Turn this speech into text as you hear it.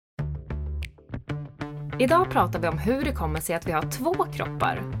Idag pratar vi om hur det kommer sig att vi har 2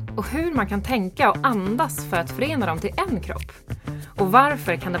 kroppar och hur man kan tänka och andas för att förena dem till en kropp. Och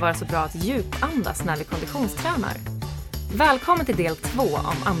varför kan det vara så bra att djupandas när vi konditionstränar? Välkommen till del 2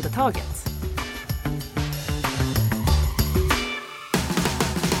 om andetaget.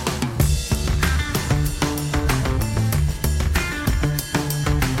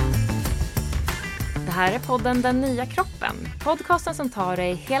 Det här är podden Den nya kroppen. Podcasten som tar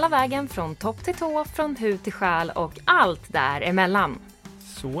dig hela vägen från topp till tå, från hud till själ och allt däremellan.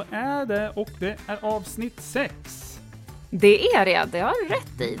 Så är det, och det är avsnitt 6. Det är det har du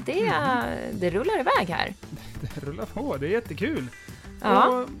rätt i. Det rullar iväg här. Det rullar på, det är jättekul. Ja.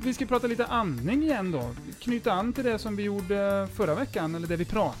 Och vi ska prata lite andning igen då. Knyta an till det som vi gjorde förra veckan, eller det vi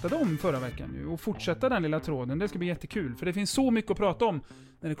pratade om förra veckan. Och fortsätta den lilla tråden, det ska bli jättekul. För det finns så mycket att prata om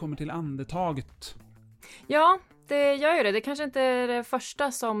när det kommer till andetaget. Ja, det gör ju det. Det kanske inte är det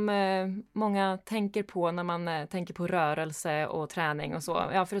första som många tänker på när man tänker på rörelse och träning och så.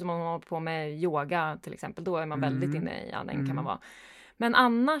 Ja, förutom om man håller på med yoga till exempel. Då är man väldigt inne i andning kan man vara. Men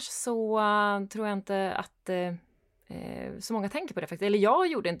annars så tror jag inte att så många tänker på det faktiskt. Eller jag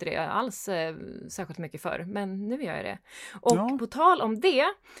gjorde inte det alls särskilt mycket förr. Men nu gör jag det. Och på tal om det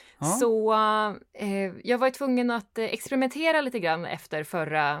så jag var tvungen att experimentera lite grann efter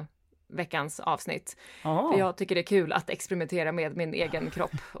förra veckans avsnitt. För jag tycker det är kul att experimentera med min egen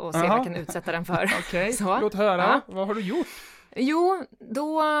kropp och se vad jag kan utsätta den för. Okej, låt höra. Ja. Vad har du gjort? Jo,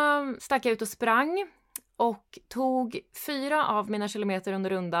 då stack jag ut och sprang och tog 4 av mina kilometer under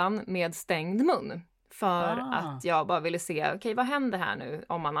rundan med stängd mun. För att jag bara ville se, okej, vad händer här nu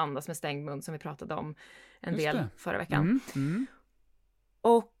om man andas med stängd mun som vi pratade om en del förra veckan.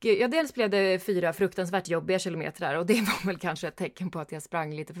 Och dels blev det 4 fruktansvärt jobbiga kilometrar och det var väl kanske ett tecken på att jag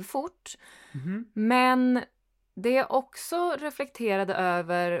sprang lite för fort. Men det jag också reflekterade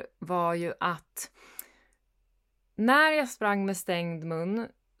över var ju att när jag sprang med stängd mun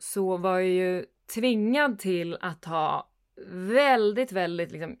så var jag ju tvingad till att ha väldigt,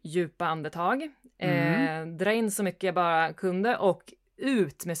 väldigt liksom, djupa andetag. Dra in så mycket jag bara kunde och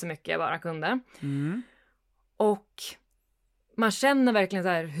ut med så mycket jag bara kunde. Och man känner verkligen så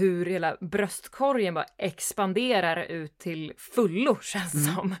här hur hela bröstkorgen bara expanderar ut till fullo,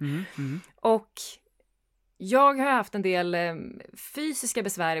 känns som. Och jag har haft en del fysiska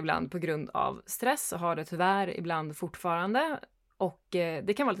besvär ibland på grund av stress och har det tyvärr ibland fortfarande. Och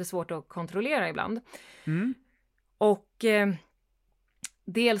det kan vara lite svårt att kontrollera ibland. Och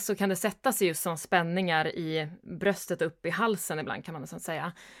dels så kan det sätta sig just som spänningar i bröstet upp i halsen ibland, kan man nästan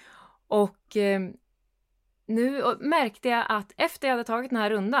säga. Och nu märkte jag att efter jag hade tagit den här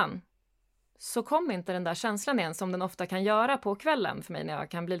rundan så kom inte den där känslan igen som den ofta kan göra på kvällen för mig när jag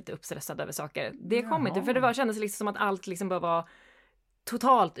kan bli lite uppstressad över saker. Det kom inte, för det kändes liksom som att allt liksom bara var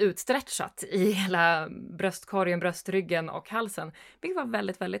totalt utstretchat i hela bröstkorgen, bröstryggen och halsen. Vilket var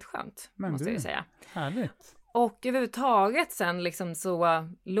väldigt, väldigt skönt, måste jag ju säga. Härligt. Och överhuvudtaget sen liksom så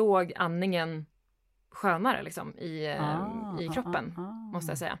låg andningen skönare liksom i kroppen,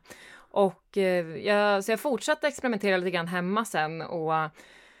 måste jag säga. Och så jag fortsatte experimentera lite grann hemma sen och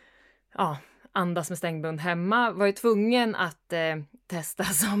andas med stängd mun hemma. Var ju tvungen att testa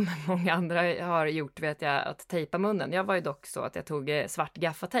som många andra har gjort, vet jag, att tejpa munnen. Jag var ju dock så att jag tog svart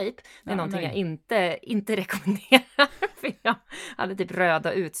gaffatejp. Det är någonting jag inte rekommenderar. För jag hade typ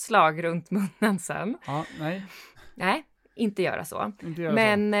röda utslag runt munnen sen. Nej, inte göra så.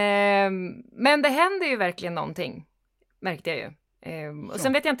 Men det händer ju verkligen någonting, märkte jag ju. Och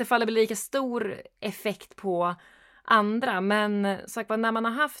sen vet jag inte ifall det blir lika stor effekt på andra, men sagt var, när man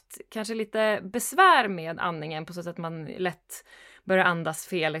har haft kanske lite besvär med andningen på så sätt att man lätt börjar andas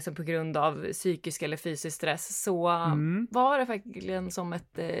fel liksom, på grund av psykisk eller fysisk stress, så var det faktiskt som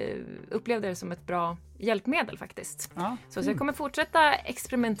upplevde det som ett bra hjälpmedel faktiskt. Så jag kommer fortsätta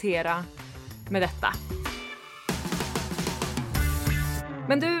experimentera med detta.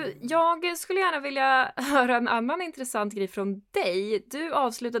 Men du, jag skulle gärna vilja höra en annan intressant grej från dig. Du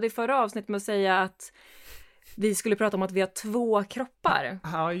avslutade i förra avsnittet med att säga att vi skulle prata om att vi har 2 kroppar.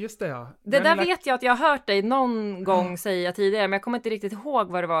 Ja, just det, ja. Det där vet jag att jag har hört dig någon gång säga tidigare, men jag kommer inte riktigt ihåg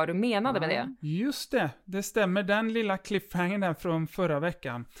vad det var du menade med det. Just det stämmer. Den lilla cliffhangern där från förra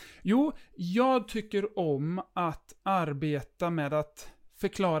veckan. Jo, jag tycker om att arbeta med att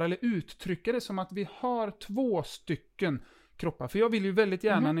förklara eller uttrycka det som att vi har 2 stycken kroppar. För jag vill ju väldigt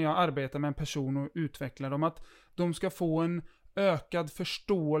gärna när jag arbetar med en person och utvecklar dem att de ska få en ökad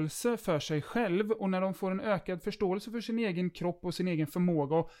förståelse för sig själv, och när de får en ökad förståelse för sin egen kropp och sin egen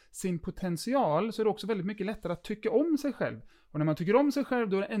förmåga och sin potential, så är det också väldigt mycket lättare att tycka om sig själv. Och när man tycker om sig själv,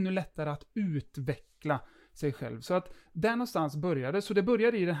 då är det ännu lättare att utveckla sig själv. Så att där någonstans började. Så det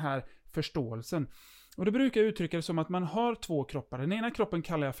började i den här förståelsen. Och det brukar jag uttrycka det som att man har 2 kroppar. Den ena kroppen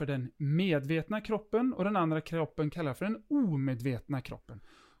kallar jag för den medvetna kroppen och den andra kroppen kallar jag för den omedvetna kroppen.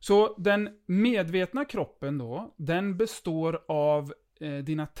 Så den medvetna kroppen då, den består av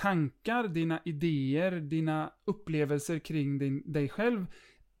dina tankar, dina idéer, dina upplevelser kring dig själv,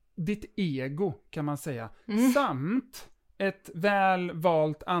 ditt ego kan man säga, samt ett väl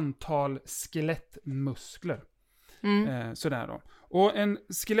valt antal skelettmuskler. Sådär då. Och en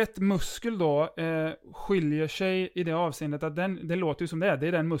skelettmuskel då skiljer sig i det avseendet att det låter ju som det är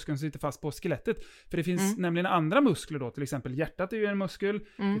den muskeln som sitter fast på skelettet. För det finns nämligen andra muskler då, till exempel hjärtat är ju en muskel,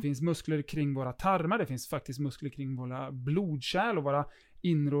 det finns muskler kring våra tarmar, det finns faktiskt muskler kring våra blodkärl och våra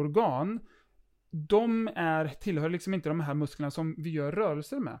inre organ. De tillhör liksom inte de här musklerna som vi gör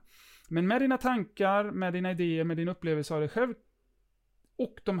rörelser med. Men med dina tankar, med dina idéer, med din upplevelse av dig själv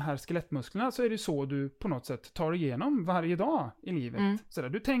och de här skelettmusklerna så är det så du på något sätt tar igenom varje dag i livet. Så där,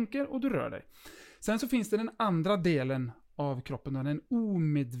 du tänker och du rör dig. Sen så finns det den andra delen av kroppen, den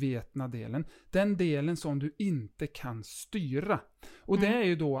omedvetna delen. Den delen som du inte kan styra. Och det är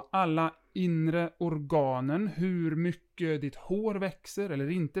ju då alla inre organen, hur mycket ditt hår växer eller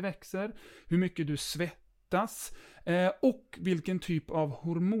inte växer, hur mycket du svettas och vilken typ av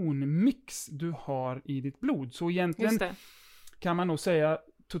hormonmix du har i ditt blod. Så egentligen kan man nog säga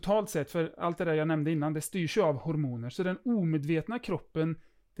totalt sett, för allt det där jag nämnde innan, det styrs ju av hormoner. Så den omedvetna kroppen,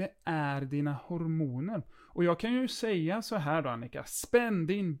 det är dina hormoner. Och jag kan ju säga så här då, Annika, spänn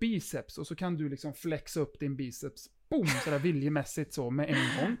din biceps och så kan du liksom flexa upp din biceps, boom, sådär viljemässigt så med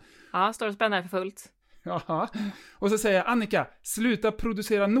en gång. Ja, står och spänner för fullt. Ja, och så säger jag, Annika, sluta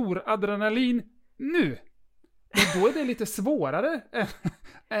producera noradrenalin nu! Och då är det lite svårare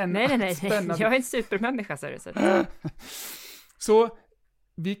än nej. Jag är en supermänniska, så är det så. Så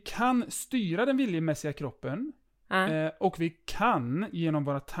vi kan styra den viljemässiga kroppen och vi kan genom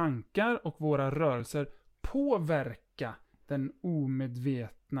våra tankar och våra rörelser påverka den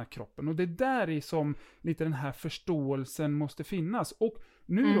omedvetna kroppen. Och det är där i som lite den här förståelsen måste finnas. Och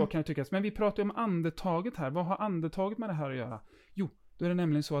nu då kan jag tycka, men vi pratar om andetaget här. Vad har andetaget med det här att göra? Jo, då är det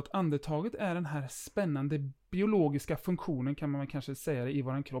nämligen så att andetaget är den här spännande biologiska funktionen, kan man kanske säga det, i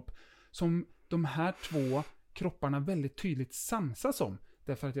våran kropp, som de här 2 kropparna väldigt tydligt samsas om.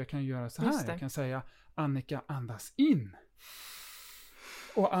 Därför att jag kan göra så här. Jag kan säga, Annika andas in.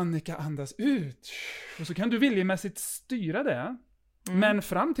 Och Annika andas ut. Och så kan du viljemässigt styra det. Men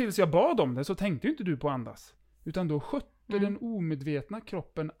fram tills jag bad om det så tänkte ju inte du på andas. Utan då skötte den omedvetna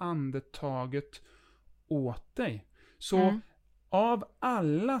kroppen andetaget åt dig. Så av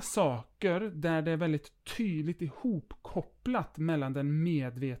alla saker där det är väldigt tydligt ihopkopplat mellan den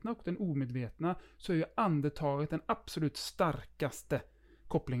medvetna och den omedvetna, så är ju andetaget den absolut starkaste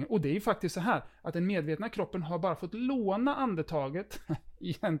kopplingen. Och det är ju faktiskt så här att den medvetna kroppen har bara fått låna andetaget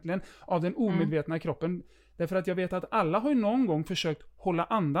egentligen av den omedvetna kroppen. Därför att jag vet att alla har ju någon gång försökt hålla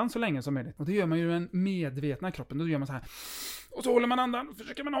andan så länge som möjligt. Och det gör man ju den medvetna kroppen. Då gör man så här. Och så håller man andan och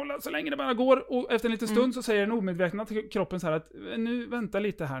försöker man hålla så länge det bara går. Och efter en liten stund så säger den omedvetna kroppen så här att nu vänta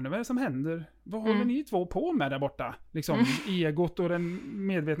lite här nu. Vad är det som händer? Vad håller ni 2 på med där borta? Liksom egot och den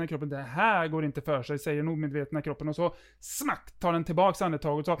medvetna kroppen. Det här går inte för sig, säger den omedvetna kroppen. Och så smack tar den tillbaks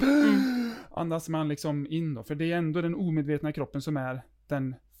andetaget och så andas man liksom in då. För det är ändå den omedvetna kroppen som är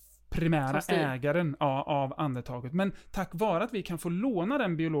den primära ägaren av andetaget. Men tack vare att vi kan få låna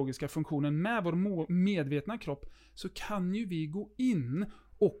den biologiska funktionen med vår medvetna kropp, så kan ju vi gå in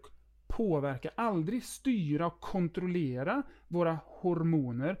och påverka, aldrig styra och kontrollera våra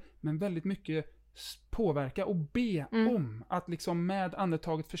hormoner, men väldigt mycket påverka och be om att liksom med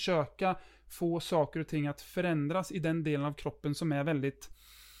andetaget försöka få saker och ting att förändras i den delen av kroppen som är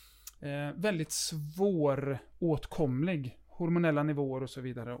väldigt svåråtkomlig, hormonella nivåer och så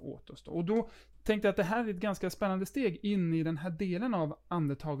vidare åt oss då. Och då tänkte jag att det här är ett ganska spännande steg in i den här delen av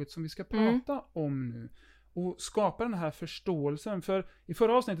andetaget som vi ska prata om nu. Och skapa den här förståelsen. För i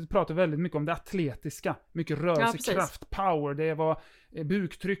förra avsnittet pratade vi väldigt mycket om det atletiska. Mycket rörelsekraft, power. Det var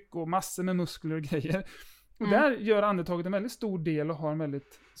buktryck och massor med muskler och grejer. Och där gör andetaget en väldigt stor del och har en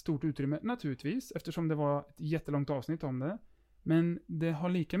väldigt stort utrymme naturligtvis. Eftersom det var ett jättelångt avsnitt om det. Men det har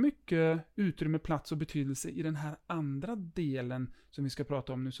lika mycket utrymme, plats och betydelse i den här andra delen som vi ska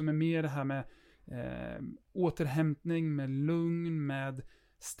prata om nu. Som är mer det här med återhämtning, med lugn, med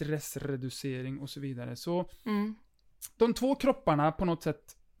stressreducering och så vidare. Så de 2 kropparna på något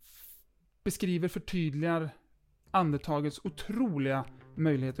sätt beskriver, förtydligar andetagets otroliga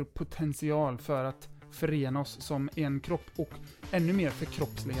möjligheter och potential för att förena oss som en kropp och ännu mer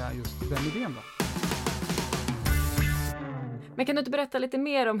förkroppsliga just den idén då. Men kan du inte berätta lite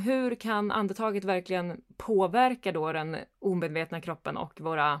mer om hur kan andetaget verkligen påverka då den omedvetna kroppen och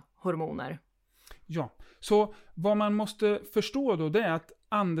våra hormoner? Ja, så vad man måste förstå då, det är att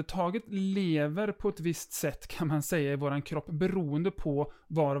andetaget lever på ett visst sätt, kan man säga, i våran kropp beroende på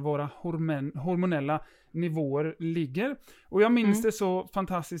var våra hormonella nivåer ligger. Och jag minns det så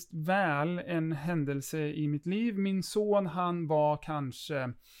fantastiskt väl, en händelse i mitt liv. Min son, han var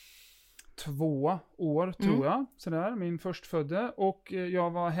kanske 2 år, tror jag, sådär, min förstfödde, och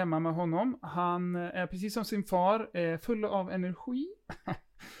jag var hemma med honom. Han är precis som sin far, full av energi.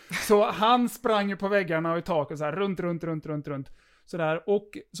 Så han sprang på väggarna och i taket så här, runt. Sådär,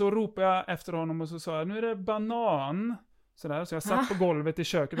 och så ropade jag efter honom och så sa jag, nu är det banan. Sådär, så jag satt på golvet i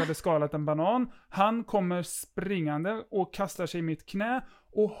köket och hade skalat en banan. Han kommer springande och kastar sig i mitt knä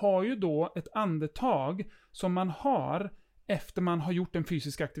och har ju då ett andetag som man har efter man har gjort en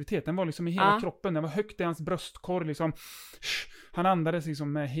fysisk aktivitet. Den var liksom i hela kroppen, den var högt i hans bröstkorg liksom. Han andades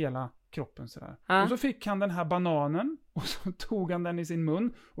liksom med hela kroppen sådär. Och så fick han den här bananen och så tog han den i sin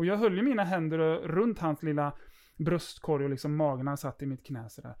mun och jag höll ju mina händer runt hans lilla bröstkorg och liksom magen, han satt i mitt knä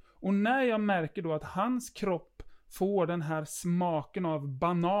sådär. Och när jag märker då att hans kropp får den här smaken av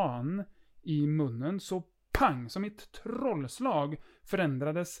banan i munnen, så pang, som ett trollslag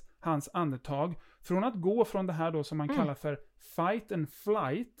förändrades hans andetag från att gå från det här då som man kallar för fight and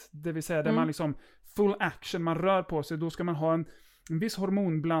flight, det vill säga där man liksom full action, man rör på sig, då ska man ha en viss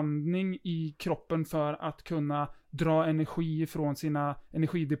hormonblandning i kroppen för att kunna dra energi från sina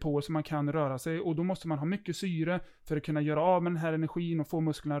energidepåer så man kan röra sig, och då måste man ha mycket syre för att kunna göra av med den här energin och få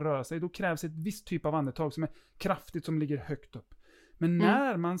musklerna att röra sig. Då krävs ett visst typ av andetag som är kraftigt, som ligger högt upp. Men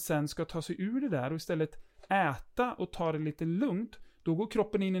när man sen ska ta sig ur det där och istället äta och ta det lite lugnt, då går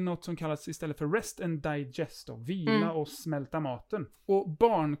kroppen in i något som kallas istället för rest and digest, och vila och smälta maten. Och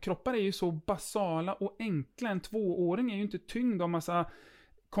barnkroppar är ju så basala och enkla. En 2-åring är ju inte tyngd av massa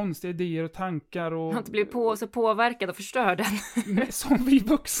konstiga idéer och tankar. Och Han inte blir så påverkad och förstörd den. Som vi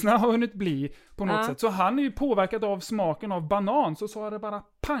vuxna har hunnit bli på något sätt. Så han är ju påverkad av smaken av banan, så sa det bara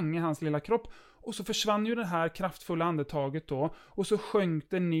pang i hans lilla kropp. Och så försvann ju det här kraftfulla andetaget då. Och så sjönk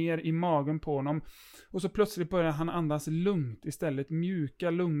det ner i magen på honom. Och så plötsligt började han andas lugnt istället. Mjuka,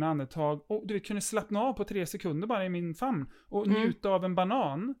 lugna andetag. Och du kunde slappna av på 3 sekunder bara i min famn. Och njuta av en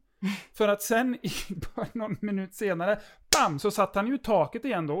banan. För att sen, bara någon minut senare, bam, så satt han ju i taket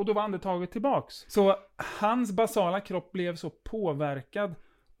igen då. Och då var andetaget tillbaks. Så hans basala kropp blev så påverkad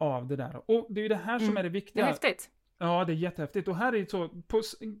av det där. Och det är ju det här som är det viktiga. Det är häftigt. Ja, det är jättehäftigt. Och här är så på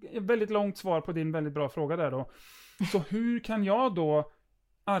ett väldigt långt svar på din väldigt bra fråga där då. Så hur kan jag då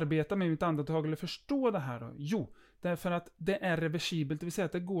arbeta med mitt andetag eller förstå det här då? Jo, därför att det är reversibelt, det vill säga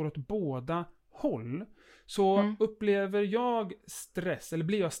att det går åt båda håll. Så upplever jag stress, eller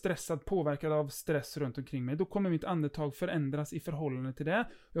blir jag stressad, påverkad av stress runt omkring mig, då kommer mitt andetag förändras i förhållande till det.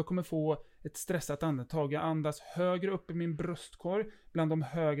 Jag kommer få ett stressat andetag. Jag andas högre upp i min bröstkorg, bland de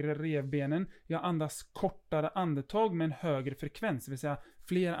högre revbenen. Jag andas kortare andetag med en högre frekvens, det vill säga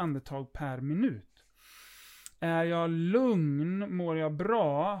fler andetag per minut. Är jag lugn, mår jag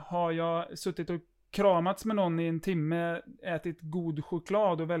bra, har jag suttit och kramats med någon i en timme, ätit god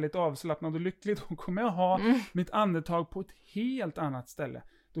choklad och väldigt avslappnad och lycklig, då kommer jag ha mitt andetag på ett helt annat ställe.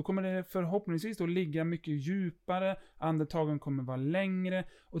 Då kommer det förhoppningsvis då ligga mycket djupare, andetagen kommer vara längre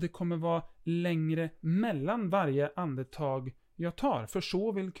och det kommer vara längre mellan varje andetag jag tar. För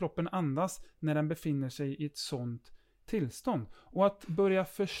så vill kroppen andas när den befinner sig i ett sånt tillstånd. Och att börja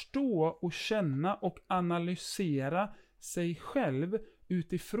förstå och känna och analysera sig själv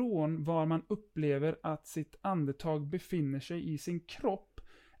utifrån var man upplever att sitt andetag befinner sig i sin kropp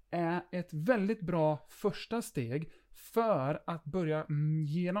är ett väldigt bra första steg för att börja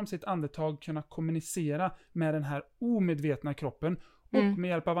genom sitt andetag kunna kommunicera med den här omedvetna kroppen och med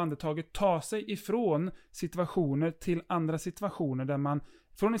hjälp av andetaget ta sig ifrån situationer till andra situationer där man,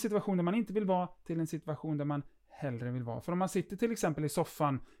 från en situation där man inte vill vara till en situation där man hellre vill vara. För om man sitter till exempel i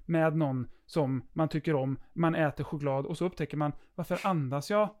soffan med någon som man tycker om, man äter choklad och så upptäcker man, varför andas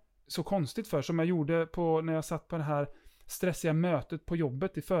jag så konstigt för, som jag gjorde när jag satt på det här stressiga mötet på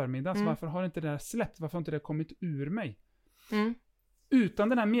jobbet i förmiddags. Varför har inte det där släppt? Varför har inte det kommit ur mig? Utan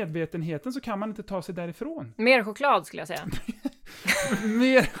den här medvetenheten så kan man inte ta sig därifrån. Mer choklad skulle jag säga.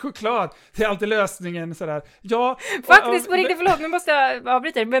 Mer choklad. Det är alltid lösningen sådär. Ja, faktiskt på riktigt, förlåt, nu måste jag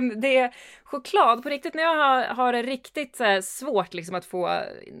avbryta. Men det är choklad på riktigt, när jag har det riktigt så här svårt liksom att få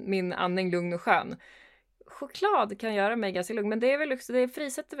min andning lugn och skön. choklad kan göra mig ganska lugn. Men det är väl också, det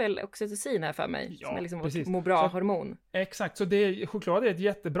frisätter väl oxytocin här för mig. Ja, som är liksom precis. vårt må bra-hormon. Exakt, så choklad är ett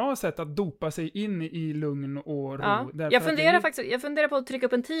jättebra sätt att dopa sig in i lugn och ro. Ja. Jag funderar på att trycka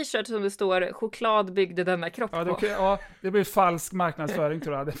upp en t-shirt som det står choklad byggde denna kropp på. Det blir falsk marknadsföring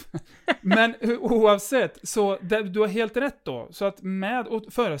tror jag. Men oavsett, så du har helt rätt då. Så att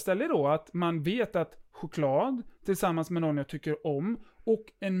och föreställ dig då att man vet att choklad tillsammans med någon jag tycker om och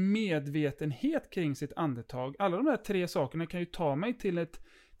en medvetenhet kring sitt andetag. Alla de här 3 sakerna kan ju ta mig till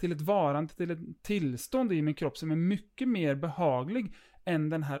ett varande, till ett tillstånd i min kropp som är mycket mer behaglig än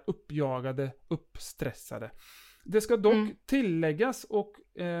den här uppjagade, uppstressade. Det ska dock tilläggas och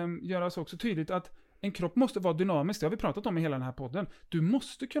göras också tydligt att en kropp måste vara dynamisk. Det har vi pratat om i hela den här podden. Du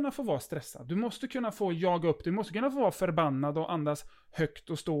måste kunna få vara stressad. Du måste kunna få jaga upp. Du måste kunna få vara förbannad och andas högt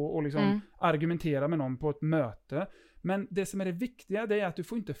och stå och liksom argumentera med någon på ett möte. Men det som är det viktiga, det är att du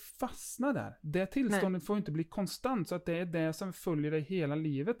får inte fastna där. Det tillståndet får inte bli konstant, så att det är det som följer dig hela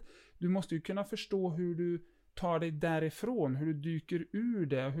livet. Du måste ju kunna förstå hur du tar dig därifrån, hur du dyker ur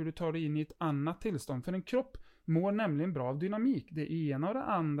det, hur du tar dig in i ett annat tillstånd. För en kropp mår nämligen bra av dynamik. Det ena och det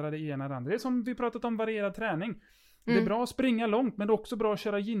andra, det ena och det andra. Det är som vi pratat om varierad träning. Det är bra att springa långt, men det är också bra att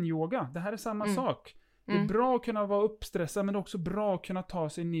köra yin-yoga. Det här är samma sak. Det är bra att kunna vara uppstressad, men det är också bra att kunna ta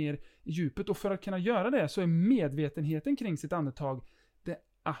sig ner i djupet. Och för att kunna göra det så är medvetenheten kring sitt andetag det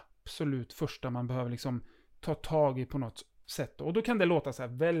absolut första man behöver liksom ta tag i på något sätt. Och då kan det låta så här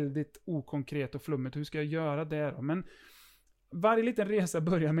väldigt okonkret och flummigt. Hur ska jag göra det då? Men varje liten resa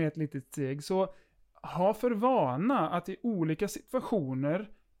börjar med ett litet steg. Så ha för vana att i olika situationer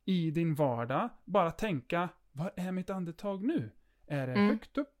i din vardag bara tänka, vad är mitt andetag nu? Är det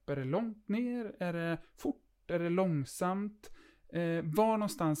högt upp? Är det långt ner? Är det fort? Är det långsamt? Var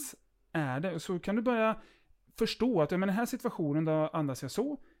någonstans är det? Så kan du börja förstå att i den här situationen då andas jag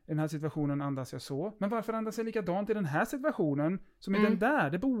så. I den här situationen andas jag så. Men varför andas jag likadant i den här situationen som i den där?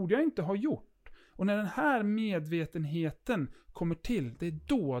 Det borde jag inte ha gjort. Och när den här medvetenheten kommer till, det är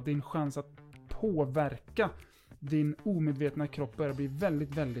då din chans att påverka din omedvetna kropp börjar bli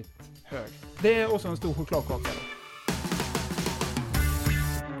väldigt, väldigt hög. Det är också en stor chokladkaka.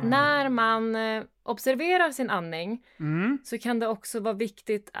 När man observerar sin andning så kan det också vara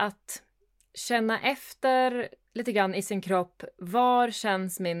viktigt att känna efter lite grann i sin kropp. Var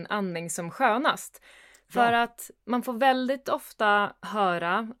känns min andning som skönast? För att man får väldigt ofta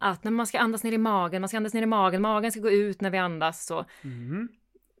höra att när man ska andas ner i magen, magen ska gå ut när vi andas så.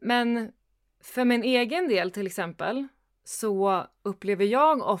 Men för min egen del till exempel så upplever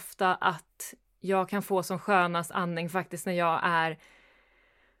jag ofta att jag kan få som skönast andning faktiskt när jag är,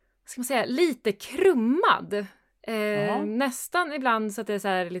 ska man säga, lite krummad. Nästan ibland så att det är så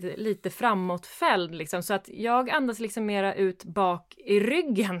här lite framåtfälld liksom, så att jag andas liksom mera ut bak i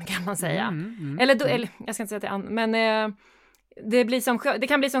ryggen kan man säga. Eller jag ska inte säga att men det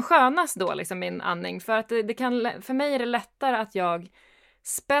kan bli som skönast då liksom min andning, för att för mig är det lättare att jag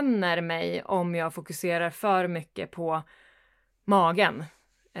spänner mig om jag fokuserar för mycket på magen.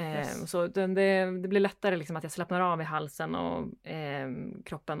 Så det blir lättare liksom att jag slappnar av i halsen och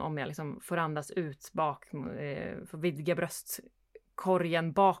kroppen om jag liksom får andas ut bak, får vidga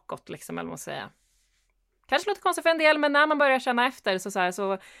bröstkorgen bakåt liksom, eller vad man säga. Kanske låter konstigt för en del, men när man börjar känna efter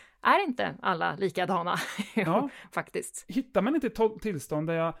så är inte alla likadana faktiskt. Hittar man inte ett tillstånd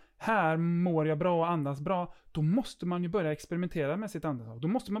där här mår jag bra och andas bra, då måste man ju börja experimentera med sitt andetag. Då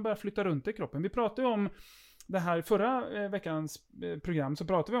måste man börja flytta runt i kroppen. Vi pratade om det här förra veckans program, så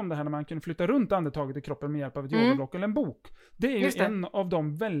pratade vi om det här när man kan flytta runt andetaget i kroppen med hjälp av ett yogablock eller en bok. Det är ju en av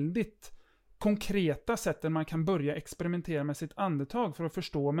de väldigt konkreta sätten man kan börja experimentera med sitt andetag för att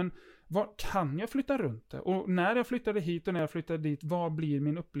förstå, men var kan jag flytta runt det? Och när jag flyttade hit och när jag flyttade dit, vad blir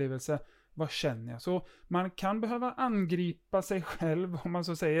min upplevelse? Vad känner jag? Så man kan behöva angripa sig själv, om man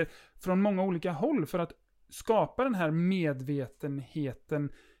så säger, från många olika håll för att skapa den här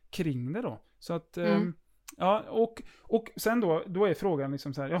medvetenheten kring det då. Så att ja, och sen då är frågan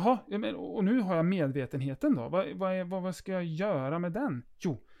liksom så här, jaha, och nu har jag medvetenheten då. Vad ska jag göra med den?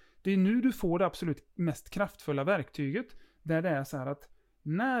 Jo, det är nu du får det absolut mest kraftfulla verktyget, där det är så här att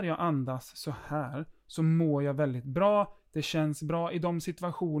när jag andas så här så mår jag väldigt bra. Det känns bra i de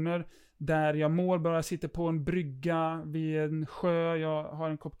situationer där jag mår bra. Jag sitter på en brygga vid en sjö, jag har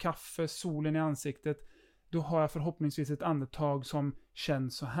en kopp kaffe, solen i ansiktet. Då har jag förhoppningsvis ett andetag som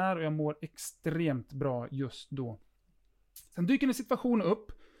känns så här och jag mår extremt bra just då. Sen dyker en situation upp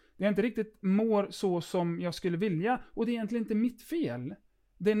där jag inte riktigt mår så som jag skulle vilja, och det är egentligen inte mitt fel.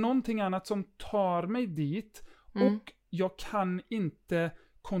 Det är någonting annat som tar mig dit och jag kan inte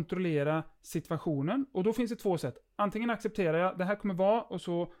kontrollera situationen. Och då finns det 2 sätt. Antingen accepterar jag, det här kommer vara, och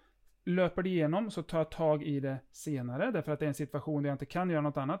så löper det igenom så tar jag tag i det senare, därför att det är en situation där jag inte kan göra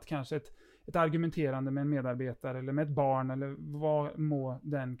något annat, kanske ett argumenterande med en medarbetare eller med ett barn eller vad må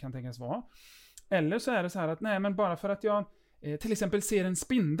den kan tänkas vara. Eller så är det så här att nej, men bara för att jag till exempel ser en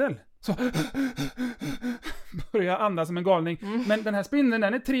spindel så börjar jag andas som en galning. Men den här spindeln,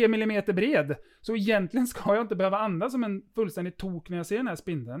 den är 3 millimeter bred. Så egentligen ska jag inte behöva andas som en fullständigt tok när jag ser den här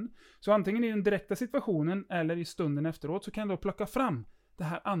spindeln. Så antingen i den direkta situationen eller i stunden efteråt så kan jag då plocka fram det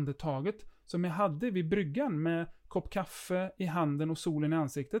här andetaget som jag hade vid bryggan med kopp kaffe i handen och solen i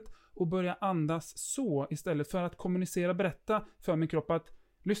ansiktet och börja andas så istället för att kommunicera, berätta för min kropp att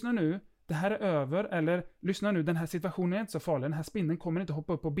lyssna nu, det här är över, eller lyssna nu, den här situationen är inte så farlig, den här spindeln kommer inte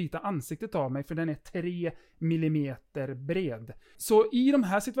hoppa upp och bita ansiktet av mig för den är 3 millimeter bred. Så i de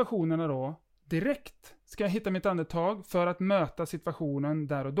här situationerna då, direkt ska jag hitta mitt andetag för att möta situationen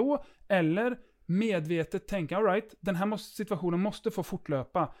där och då, eller medvetet tänka, all right, den här situationen måste få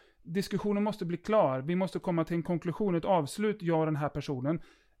fortlöpa. Diskussionen måste bli klar, vi måste komma till en konklusion, ett avslut, jag och den här personen.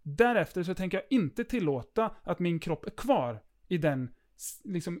 Därefter så tänker jag inte tillåta att min kropp är kvar i den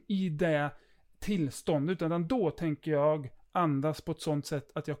liksom i det tillståndet, utan då tänker jag andas på ett sånt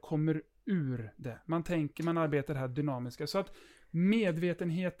sätt att jag kommer ur det. Man arbetar det här dynamiska. Så att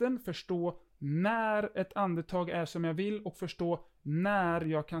medvetenheten, förstå när ett andetag är som jag vill och förstå när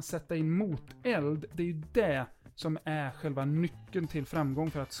jag kan sätta in moteld, det är ju det som är själva nyckeln till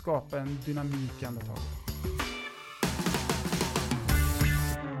framgång för att skapa en dynamik i andetaget.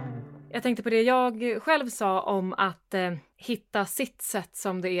 Jag tänkte på det jag själv sa om att hitta sitt sätt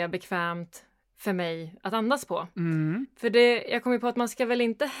som det är bekvämt för mig att andas på. För jag kom ju på att man ska väl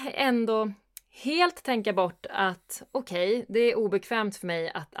inte ändå helt tänka bort att okej, det är obekvämt för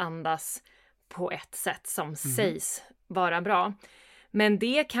mig att andas på ett sätt som sägs vara bra. Men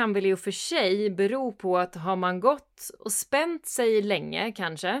det kan väl i och för sig bero på att har man gått och spänt sig länge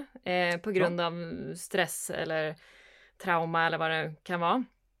kanske på grund av stress eller trauma eller vad det kan vara.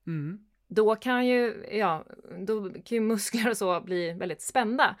 Då kan ju muskler och så bli väldigt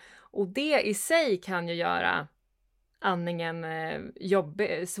spända. Och det i sig kan ju göra andningen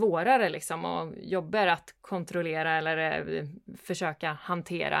svårare liksom, och jobbigare att kontrollera eller försöka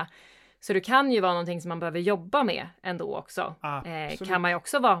hantera. Så det kan ju vara någonting som man behöver jobba med ändå också. Kan man ju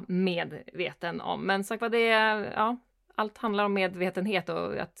också vara medveten om. Men sagt vad allt handlar om medvetenhet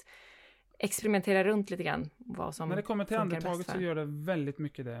och att experimentera runt lite grann. Vad som när det kommer till andetaget så gör det väldigt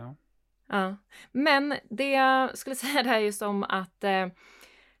mycket det, ja. Ja, men det jag skulle säga det här är just om att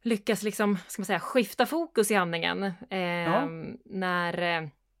lyckas liksom, ska man säga, skifta fokus i andningen när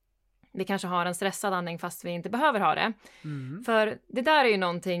vi kanske har en stressad andning fast vi inte behöver ha det. För det där är ju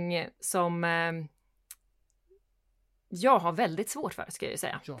någonting som jag har väldigt svårt för, ska jag ju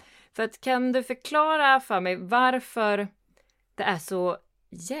säga. Ja. För att kan du förklara för mig varför det är så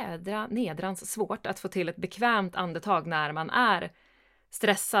jädra nedrans svårt att få till ett bekvämt andetag när man är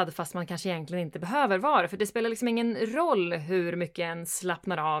stressad fast man kanske egentligen inte behöver vara. För det spelar liksom ingen roll hur mycket en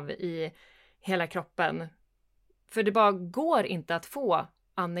slappnar av i hela kroppen. För det bara går inte att få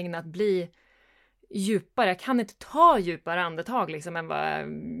andningen att bli djupare. Jag kan inte ta djupare andetag liksom än vad jag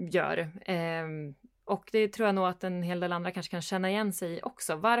gör. Och det tror jag nog att en hel del andra kanske kan känna igen sig i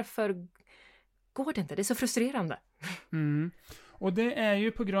också. Varför går det inte? Det är så frustrerande. Och det är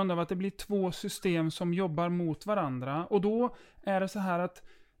ju på grund av att det blir 2 system som jobbar mot varandra. Och då är det så här att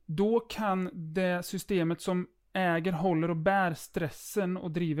då kan det systemet som äger, håller och bär stressen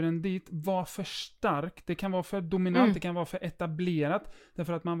och driver den dit vara för stark. Det kan vara för dominant, det kan vara för etablerat.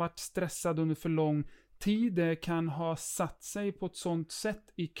 Därför att man varit stressad under för lång tid. Det kan ha satt sig på ett sånt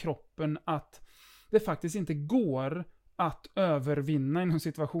sätt i kroppen att det faktiskt inte går att övervinna inom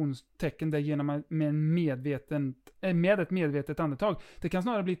situationstecken där genom med ett medvetet andetag. Det kan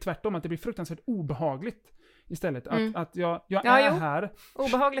snarare bli tvärtom, att det blir fruktansvärt obehagligt istället. Att jag är här.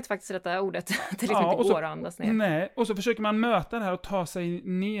 Obehagligt faktiskt detta ordet. Det liksom inte går att andas ner. Nej, och så försöker man möta det här och ta sig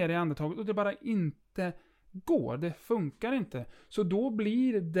ner i andetaget och det bara inte går. Det funkar inte. Så då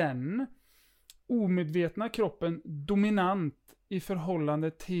blir den omedvetna kroppen dominant i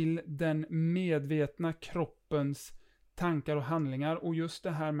förhållande till den medvetna kroppens tankar och handlingar, och just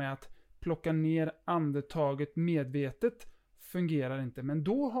det här med att plocka ner andetaget medvetet fungerar inte. Men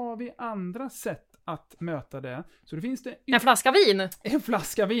då har vi andra sätt att möta det. Så det finns det en flaska vin. En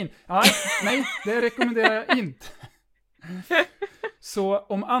flaska vin. Nej, det rekommenderar jag inte. Så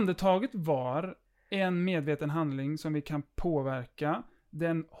om andetaget var en medveten handling som vi kan påverka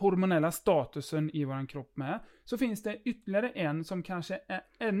den hormonella statusen i våran kropp med, så finns det ytterligare en som kanske är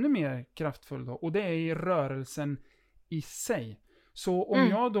ännu mer kraftfull då, och det är i rörelsen i sig. Så om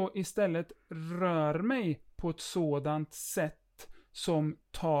jag då istället rör mig på ett sådant sätt som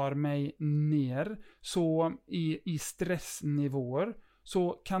tar mig ner så i stressnivåer,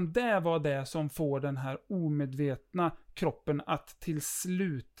 så kan det vara det som får den här omedvetna kroppen att till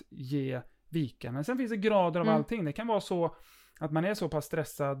slut ge vika. Men sen finns det grader av allting. Det kan vara så att man är så pass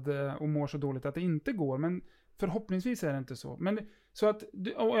stressad och mår så dåligt att det inte går, men förhoppningsvis är det inte så. Men så att,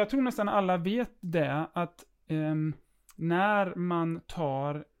 och jag tror nästan alla vet det, att när man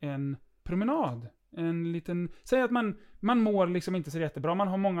tar en promenad, en liten, säg att man mår liksom inte så jättebra, man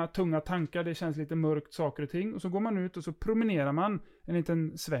har många tunga tankar, det känns lite mörkt saker och ting, och så går man ut och så promenerar man en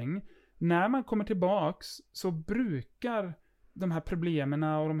liten sväng. När man kommer tillbaks så brukar de här problemen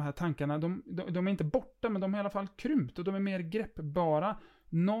och de här tankarna, de är inte borta, men de är i alla fall krympt och de är mer greppbara.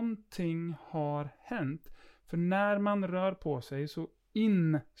 Någonting har hänt. För när man rör på sig så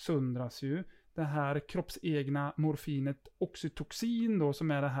insundras ju det här kroppsegna morfinet oxytocin då,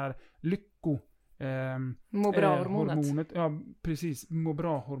 som är det här må bra-hormonet. Hormonet. Ja, precis. Må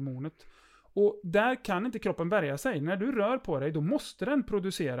bra-hormonet. Och där kan inte kroppen värja sig. När du rör på dig, då måste den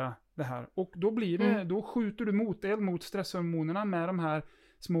producera det här. Och då blir det, då skjuter du moteld mot stresshormonerna med de här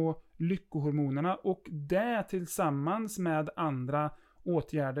små lyckohormonerna. Och det tillsammans med andra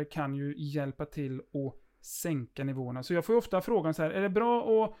åtgärder kan ju hjälpa till att sänka nivåerna. Så jag får ju ofta frågan så här, är det bra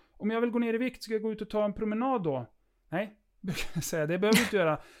och om jag vill gå ner i vikt, ska jag gå ut och ta en promenad då? Nej, det behöver du inte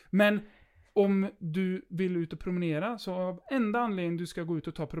göra. Men om du vill ut och promenera, så av enda anledningen du ska gå ut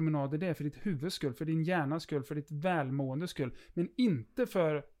och ta promenader, det är för ditt huvuds skull, för din hjärnas skull, för ditt välmående skull. Men inte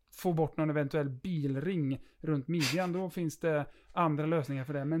för att få bort någon eventuell bilring runt midjan. Då finns det andra lösningar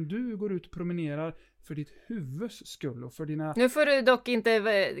för det. Men du går ut och promenerar för ditt huvuds skull och för dina... Nu får du dock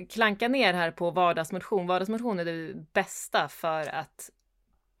inte klanka ner här på vardagsmotion. Vardagsmotion är det bästa för att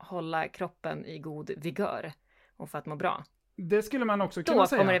hålla kroppen i god vigör och för att må bra. Det skulle man också kunna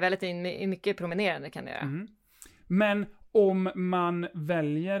säga. Då kommer det väldigt in mycket promenerande, kan det göra. Men om man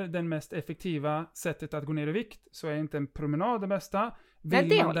väljer den mest effektiva sättet att gå ner i vikt, så är inte en promenad det bästa.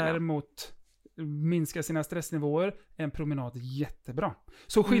 Vill man däremot minska sina stressnivåer, är en promenad jättebra.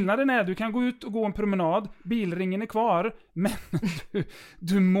 Så skillnaden är att du kan gå ut och gå en promenad, bilringen är kvar, men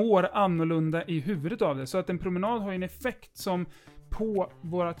du mår annorlunda i huvudet av det. Så att en promenad har en effekt som på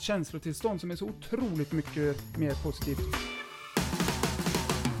vårat känslotillstånd som är så otroligt mycket mer positivt.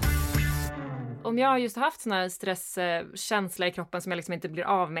 Om jag just har haft sån här stresskänsla i kroppen som jag liksom inte blir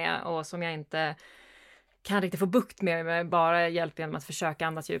av med och som jag inte kan riktigt få bukt med bara hjälp genom att försöka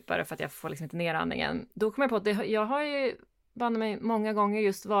andas djupare för att jag får liksom inte ner andningen. Då kommer jag på att jag har ju banne mig många gånger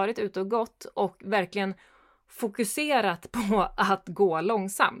just varit ute och gått och verkligen fokuserat på att gå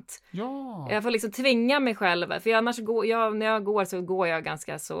långsamt. Ja. Jag får liksom tvinga mig själv, för annars när jag går så går jag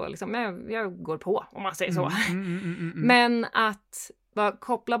ganska så liksom, jag går på, om man säger så. Men att bara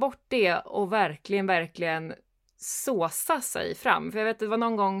koppla bort det och verkligen såsa sig fram. För jag vet, det var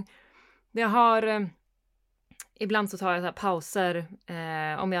någon gång jag har ibland så tar jag så här pauser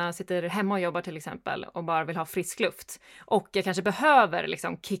om jag sitter hemma och jobbar till exempel och bara vill ha frisk luft. Och jag kanske behöver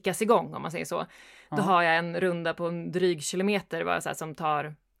liksom kickas igång, om man säger så. Då har jag en runda på en dryg kilometer bara så här, som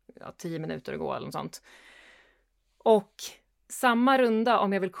tar 10 minuter att gå eller något sånt. Och samma runda,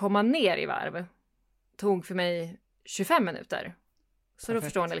 om jag vill komma ner i varv, tog för mig 25 minuter. Så perfekt. Då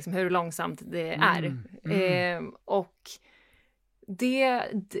förstår ni liksom hur långsamt det är. Och det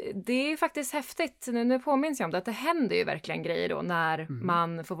är faktiskt häftigt. Nu påminns jag om det, att det händer ju verkligen grejer då när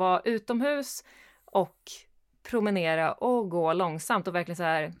man får vara utomhus och promenera och gå långsamt och verkligen så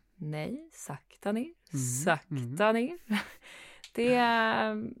här, nej, sakta ner. Det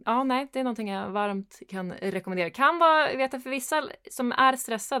är någonting jag varmt kan rekommendera. Kan vara, vet jag, för vissa som är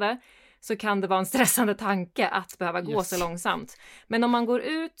stressade så kan det vara en stressande tanke att behöva gå så långsamt. Men om man går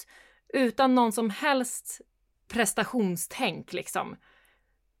ut utan någon som helst prestationstänk liksom.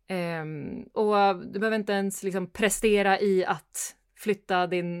 Och du behöver inte ens liksom prestera i att flytta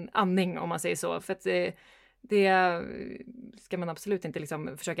din andning, om man säger så. För att det ska man absolut inte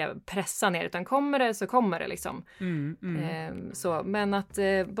liksom försöka pressa ner, utan kommer det så kommer det liksom. Så, men att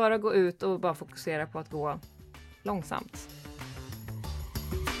bara gå ut och bara fokusera på att gå långsamt.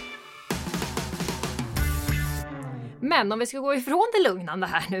 Men om vi ska gå ifrån det lugnande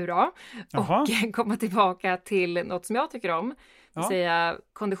här nu då och komma tillbaka till något som jag tycker om, det vill säga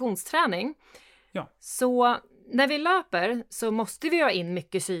konditionsträning. Ja. Så när vi löper så måste vi ha in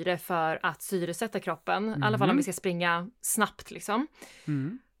mycket syre för att syresätta kroppen. I alla fall om vi ska springa snabbt liksom.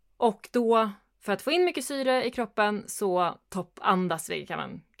 Och då, för att få in mycket syre i kroppen, så toppandas vi, kan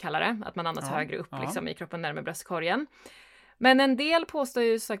man kalla det. Att man andas högre upp liksom, i kroppen närmare bröstkorgen. Men en del påstår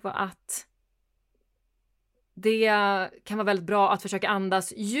ju sagt att det kan vara väldigt bra att försöka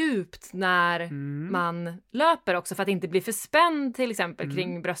andas djupt när man löper också, för att inte bli för spänd till exempel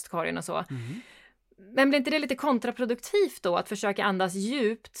kring bröstkorgen och så. Men blir inte det lite kontraproduktivt då att försöka andas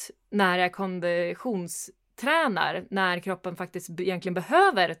djupt när jag konditionstränar, när kroppen faktiskt egentligen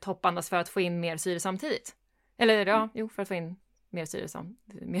behöver toppandas för att få in mer syre samtidigt? Eller för att få in mer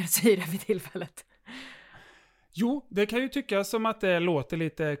syre vid tillfället. Jo, det kan ju tyckas som att det låter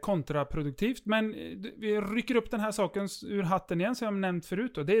lite kontraproduktivt, men vi rycker upp den här saken ur hatten igen som jag nämnt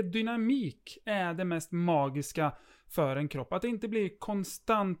förut då. Det är dynamik är det mest magiska för en kropp. Att det inte blir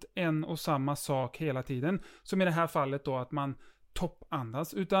konstant en och samma sak hela tiden, som i det här fallet då att man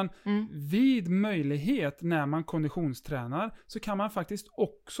toppandas, utan vid möjlighet när man konditionstränar så kan man faktiskt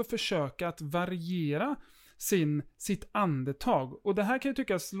också försöka att variera sitt andetag. Och det här kan ju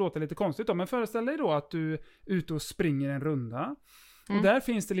tyckas låta lite konstigt då, men föreställ dig då att du är ute och springer en runda. Och där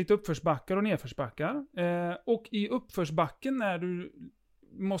finns det lite uppförsbackar och nedförsbackar. Och i uppförsbacken när du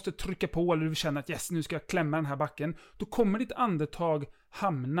måste trycka på eller du känner att yes, nu ska jag klämma den här backen, då kommer ditt andetag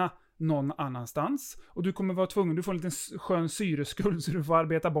hamna någon annanstans. Och du kommer vara tvungen, du får en liten skön syreskuld så du får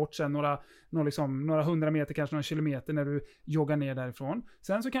arbeta bort sen några 100 meter, kanske några kilometer när du joggar ner därifrån.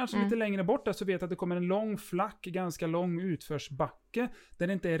 Sen så kanske lite längre bort där så vet att det kommer en lång flack, ganska lång utförsbacke där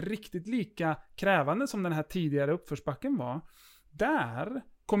det inte är riktigt lika krävande som den här tidigare uppförsbacken var. Där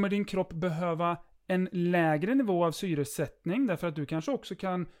kommer din kropp behöva en lägre nivå av syresättning, därför att du kanske också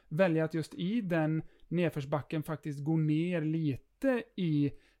kan välja att just i den nedförsbacken faktiskt gå ner lite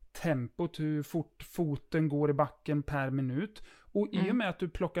i tempot, hur fort foten går i backen per minut. Och i och med att du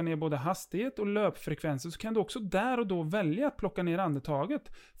plockar ner både hastighet och löpfrekvenser så kan du också där och då välja att plocka ner andetaget.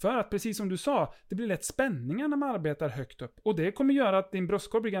 För att precis som du sa, det blir lätt spänningar när man arbetar högt upp. Och det kommer göra att din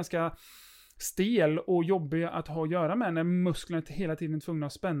bröstkorg blir ganska stel och jobbig att ha att göra med när musklerna hela tiden är tvungna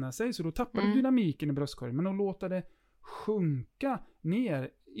att spänna sig. Så då tappar du dynamiken i bröstkorgen. Men att låta det sjunka ner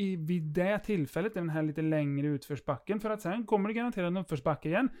vid det tillfället i den här lite längre utförsbacken, för att sen kommer det garanterat en uppförsbacke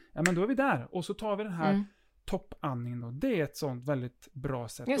igen. Ja, men då är vi där. Och så tar vi den här toppandningen då. Det är ett sånt väldigt bra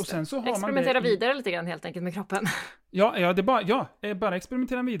sätt. Just och sen så har experimentera man det vidare lite grann helt enkelt med kroppen. Ja, det är bara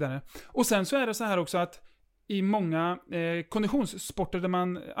experimentera vidare. Och sen så är det så här också att i många konditionssporter där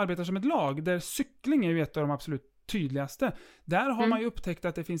man arbetar som ett lag, där cykling är ju ett av de absolut tydligaste. Där har man ju upptäckt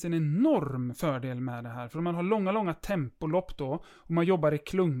att det finns en enorm fördel med det här. För om man har långa tempolopp då, och man jobbar i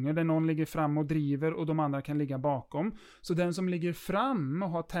klungor där någon ligger fram och driver och de andra kan ligga bakom. Så den som ligger fram och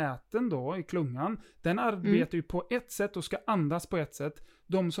har täten då i klungan, den arbetar ju på ett sätt och ska andas på ett sätt.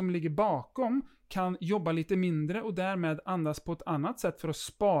 De som ligger bakom kan jobba lite mindre och därmed andas på ett annat sätt för att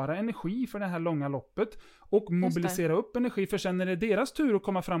spara energi för det här långa loppet och mobilisera upp energi, för sen när det är deras tur att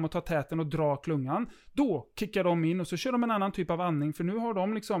komma fram och ta täten och dra klungan, då kickar de in och så kör de en annan typ av andning, för nu har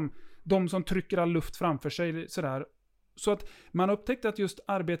de liksom de som trycker all luft framför sig sådär. Så att man har upptäckt att just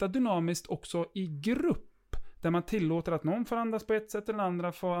arbeta dynamiskt också i grupp, där man tillåter att någon får andas på ett sätt och den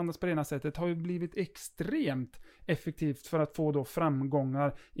andra får andas på det ena sättet, har ju blivit extremt effektivt för att få då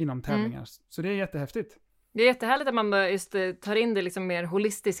framgångar inom tävlingar. Så det är jättehäftigt. Det är jättehärligt att man just tar in det liksom mer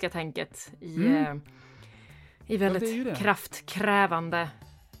holistiska tänket i väldigt kraftkrävande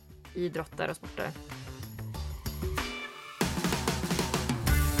idrotter och sporter.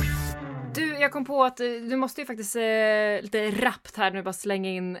 Du, jag kom på att du måste ju faktiskt lite rappt här nu bara slänga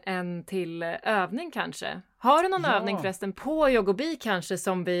in en till övning kanske. Har du någon övning förresten på Yogobi kanske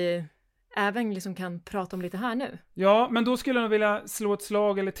som vi även liksom kan prata om lite här nu? Ja, men då skulle jag vilja slå ett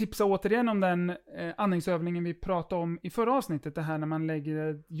slag eller tipsa återigen om den andningsövningen vi pratade om i förra avsnittet. Det här när man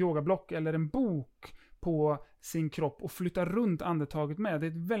lägger ett yogablock eller en bok på sin kropp och flyttar runt andetaget med. Det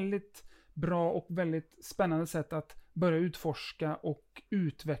är ett väldigt bra och väldigt spännande sätt att börja utforska och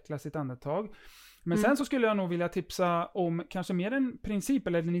utveckla sitt andetag. Men sen så skulle jag nog vilja tipsa om kanske mer en princip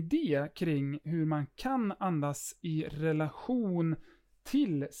eller en idé kring hur man kan andas i relation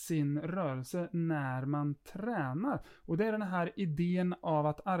till sin rörelse när man tränar. Och det är den här idén av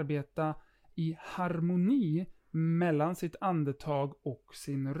att arbeta i harmoni mellan sitt andetag och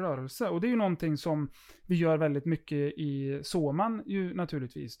sin rörelse. Och det är ju någonting som vi gör väldigt mycket i Soman ju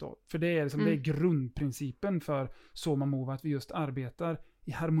naturligtvis då. För det är liksom det är grundprincipen för Soma Move, att vi just arbetar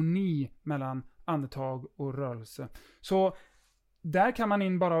i harmoni mellan andetag och rörelse. Så där kan man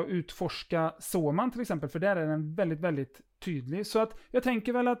in bara utforska Soman till exempel, för där är den väldigt, väldigt tydlig. Så att jag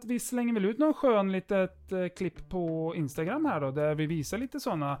tänker väl att vi slänger väl ut någon skön litet klipp på Instagram här då, där vi visar lite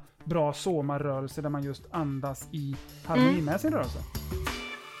sådana bra Soma-rörelser där man just andas i harmoni med sin rörelse.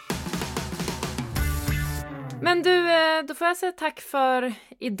 Men du, då får jag säga tack för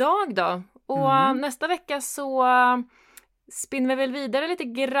idag då. Och nästa vecka så spinner vi väl vidare lite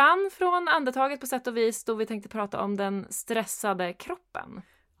grann från andetaget på sätt och vis, då vi tänkte prata om den stressade kroppen.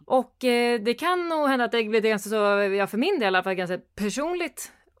 Och det kan nog hända att det blir ganska så, ja, för min del i alla fall, ganska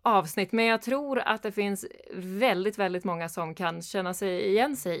personligt avsnitt, men jag tror att det finns väldigt, väldigt många som kan känna sig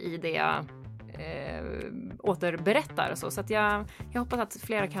igen sig i det jag återberättar och så att jag hoppas att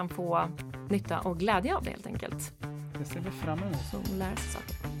flera kan få nytta och glädje av det helt enkelt. Det ser vi fram emot. Så lär sig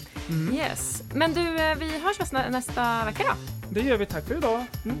saker. Yes. Men du, vi hörs nästa vecka då. Det gör vi. Tack för idag.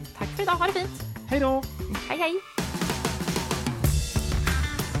 Tack för idag. Ha det fint. Hej då. Hej, hej.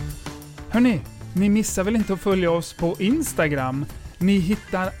 Hörrni, ni missar väl inte att följa oss på Instagram? Ni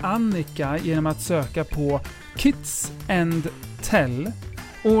hittar Annika genom att söka på Kids and Tell.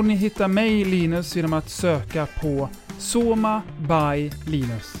 Och ni hittar mig, Linus, genom att söka på Soma by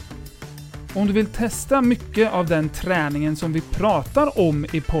Linus. Om du vill testa mycket av den träningen som vi pratar om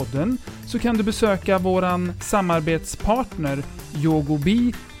i podden så kan du besöka våran samarbetspartner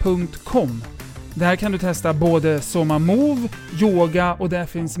yogobi.com. Där kan du testa både Soma Move, yoga och där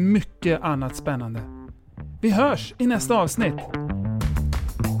finns mycket annat spännande. Vi hörs i nästa avsnitt.